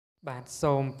បាទ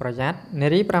សូមប្រយ័ត្ននា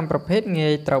រី5ប្រភេទងា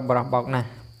យត្រូវបរោះបោកណាស់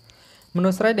មនុ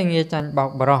ស្សស្រីដែលងាយចាញ់បោក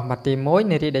បរោះបាត់ទី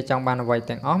1នារីដែលចង់បានអ្វី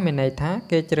ទាំងអស់មានន័យថា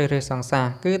គេជ្រើសរើសសង្សារ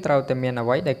គឺត្រូវតែមានអ្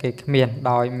វីដែលគេគ្មាន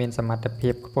ដោយមានសមត្ថភា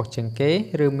ពខ្ពស់ជាងគេ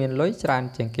ឬមានលុយច្រើន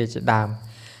ជាងគេជាដើម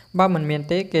បើមិនមាន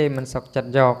ទេគេមិនសុខចិត្ត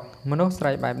យកមនុស្សស្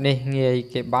រីបែបនេះងាយ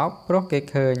គេបោកព្រោះគេ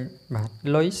ឃើញបាទ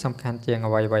លុយសំខាន់ជាង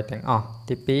អ្វីៗទាំងអស់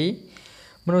ទី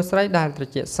2មនុស្សស្រីដែលត្រ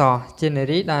ជាក់សជានា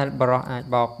រីដែលបរោះអាច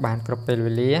បោកបានគ្រប់ពេល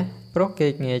វេលាព្រោះគេ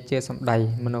ងាយជឿសម្ដី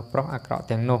មនុស្សប្រុសអាក្រក់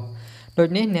ទាំងនោះដូច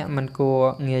នេះអ្នកមិនគួរ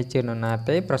ងាយជឿនរណា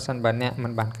ទេប្រសិនបើអ្នកមិ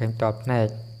នបានឃើញតបភ្នែក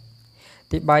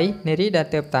ទី3នារីដែល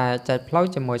ទើបតែចែកផ្លូវ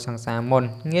ជាមួយសង្សារមុន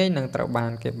ងាយនឹងត្រូវបា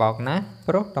នគេបោកណាស់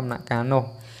ព្រោះដំណាក់កាលនោះ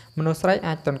មនុស្សស្រី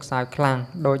អាចទន់ខ្សោយខ្លាំង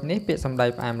ដូចនេះពាក្យសម្ដី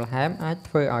ផ្អែមល្ហែមអាច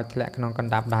ធ្វើឲ្យធ្លាក់ក្នុងក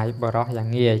ណ្ដាប់ដៃបរោះយ៉ាង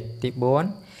ងាយទី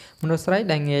4មនុស្សស្រី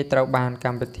ដែលងាយត្រូវបានក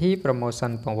ម្មវិធី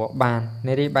promotion ពង្វក់បាន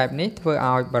នារីបែបនេះធ្វើ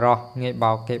ឲ្យបរោះងាយ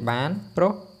បោកគេបានព្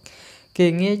រោះគេ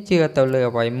ងាយជឿទៅលើ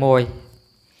អ្វីមួយ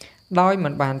ដោយមិ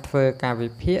នបានធ្វើការវិ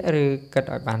ភាគឬគិត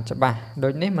ឲ្យបានច្បាស់ដូ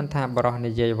ចនេះមិនថាបរោះ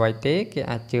និយាយអ្វីទេគេ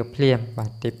អាចជឿភ្លាមបា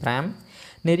ទទី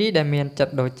5នារីដែលមានចិត្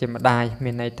តដូចជាម្ដាយ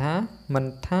មានន័យថាមិន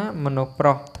ថាមនុស្សប្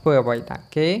រុសធ្វើអ្វីដាក់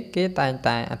គេតែង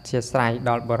តែអធ្យាស្រ័យ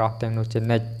ដល់បរោះទាំងនោះជា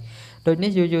និច្ចដូច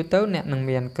នេះយូរទៅអ្នកនឹង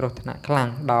មានគ្រោះថ្នាក់ខ្លាំង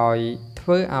ដោយធ្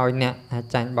វើឲ្យអ្នកអាច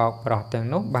ចាញ់បោកបរោះទាំង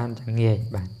នោះបានយ៉ាងងាយ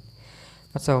បាទ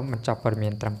សូមបញ្ចប់ព័ត៌មា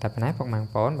នត្រឹមតែប៉ុណ្ណេះពុកម៉ែបង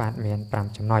ប្អូនបាទមាន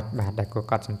5ចំណុចបាទដែលគួរ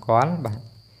កត់សម្គាល់បាទ